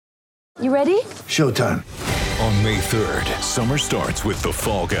You ready? Showtime. On May 3rd, summer starts with The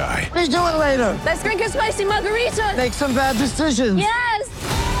Fall Guy. Let's do it later. Let's drink a spicy margarita. Make some bad decisions. Yes.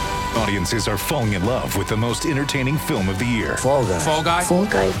 Audiences are falling in love with the most entertaining film of the year. Fall Guy. Fall Guy? Fall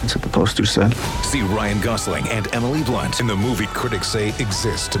Guy. That's what the poster said. See Ryan Gosling and Emily Blunt in the movie critics say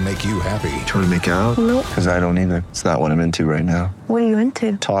exists to make you happy. Trying to make it out? Nope. Because I don't either. It's not what I'm into right now. What are you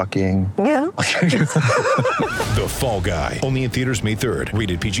into? Talking. Yeah. The Fall Guy. Only in theaters May 3rd.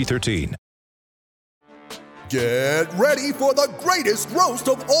 Rated PG-13. Get ready for the greatest roast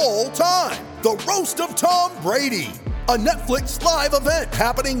of all time. The Roast of Tom Brady. A Netflix live event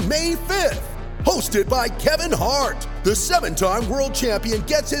happening May 5th. Hosted by Kevin Hart. The 7-time world champion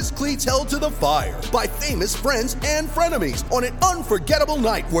gets his cleats held to the fire by famous friends and frenemies on an unforgettable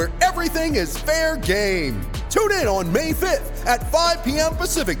night where everything is fair game. Tune in on May 5th at 5 p.m.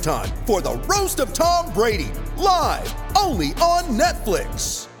 Pacific time for the Roast of Tom Brady. Live only on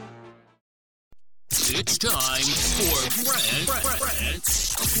Netflix. It's time for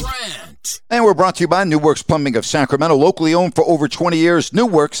Grant. And we're brought to you by New Works Plumbing of Sacramento. Locally owned for over 20 years, New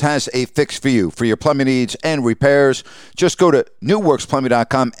Works has a fix for you. For your plumbing needs and repairs, just go to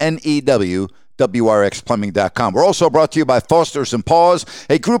newworksplumbing.com, NEWWRXplumbing.com. We're also brought to you by Fosters and Paws,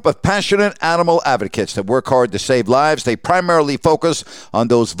 a group of passionate animal advocates that work hard to save lives. They primarily focus on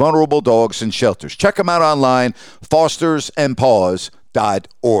those vulnerable dogs in shelters. Check them out online,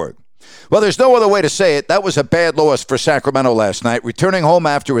 fostersandpaws.org. Well, there's no other way to say it. That was a bad loss for Sacramento last night, returning home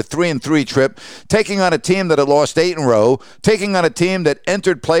after a 3-3 trip, taking on a team that had lost 8 in a row, taking on a team that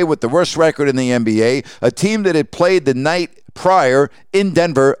entered play with the worst record in the NBA, a team that had played the night prior in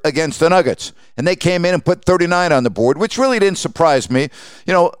Denver against the Nuggets. And they came in and put 39 on the board, which really didn't surprise me.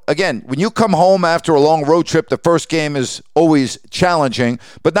 You know, again, when you come home after a long road trip, the first game is always challenging,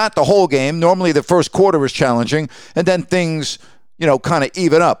 but not the whole game. Normally the first quarter is challenging, and then things, kind of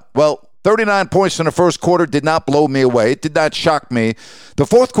even up. Well, 39 points in the first quarter did not blow me away. It did not shock me. The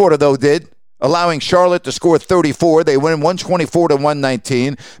fourth quarter, though, did, allowing Charlotte to score 34. They win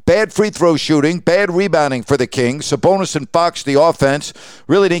 124-119. Bad free throw shooting, bad rebounding for the Kings. Sabonis and Fox, the offense,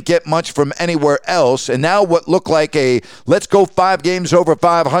 really didn't get much from anywhere else. And now what looked like a let's go 5 games over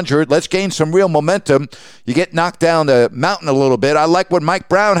 500, let's gain some real momentum, you get knocked down the mountain a little bit. I like what Mike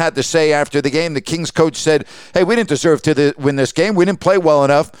Brown had to say after the game. The Kings coach said, hey, we didn't deserve to win this game. We didn't play well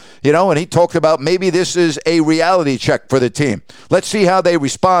enough, and he talked about maybe this is a reality check for the team. Let's see how they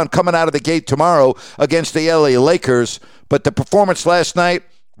respond coming out of the gate tomorrow against the LA Lakers. But the performance last night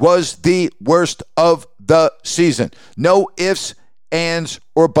was the worst of the season. No ifs, ands,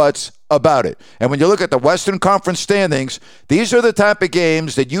 or buts about it. And when you look at the Western Conference standings, these are the type of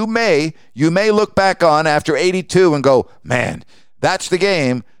games that you may look back on after 82 and go, man, that's the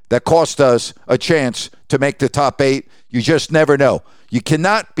game that cost us a chance to make the top 8. You just never know. You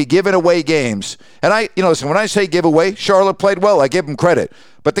cannot be giving away games. And listen, when I say give away, Charlotte played well. I give them credit.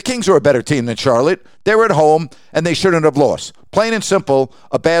 But the Kings are a better team than Charlotte. They're at home, and they shouldn't have lost. Plain and simple,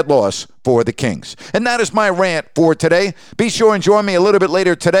 a bad loss for the Kings. And that is my rant for today. Be sure and join me a little bit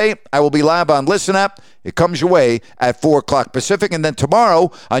later today. I will be live on Listen Up. It comes your way at 4 o'clock Pacific. And then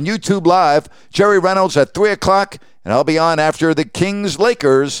tomorrow on YouTube Live, Jerry Reynolds at 3 o'clock. And I'll be on after the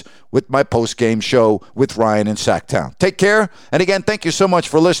Kings-Lakers with my post-game show with Ryan in Sacktown. Take care. And again, thank you so much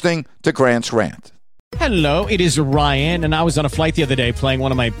for listening to Grant's Rant. Hello, it is Ryan, and I was on a flight the other day playing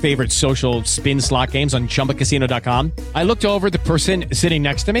one of my favorite social spin slot games on ChumbaCasino.com. I looked over at the person sitting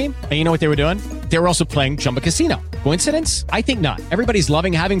next to me, and you know what they were doing? They were also playing Chumba Casino. Coincidence? I think not. Everybody's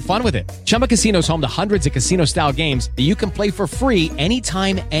loving having fun with it. Chumba Casino is home to hundreds of casino-style games that you can play for free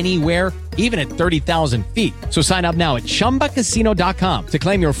anytime, anywhere, even at 30,000 feet. So sign up now at ChumbaCasino.com to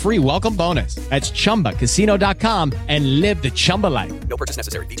claim your free welcome bonus. That's ChumbaCasino.com and live the Chumba life. No purchase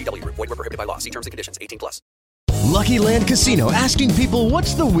necessary. VGW. Void where prohibited by law. See terms and conditions. 18+. Lucky Land Casino, asking people,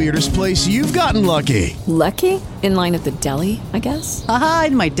 what's the weirdest place you've gotten lucky? Lucky? In line at the deli, I guess? Aha,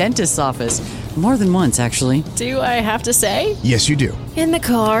 in my dentist's office. More than once, actually. Do I have to say? Yes, you do. In the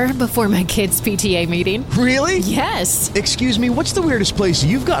car before my kids' PTA meeting. Really? Yes. Excuse me, what's the weirdest place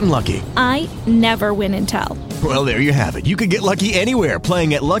you've gotten lucky? I never win and tell. Well, there you have it. You can get lucky anywhere,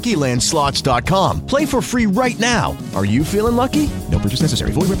 playing at LuckyLandSlots.com. Play for free right now. Are you feeling lucky? No purchase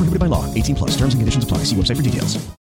necessary. Void where prohibited by law. 18+. Terms and conditions apply. See website for details.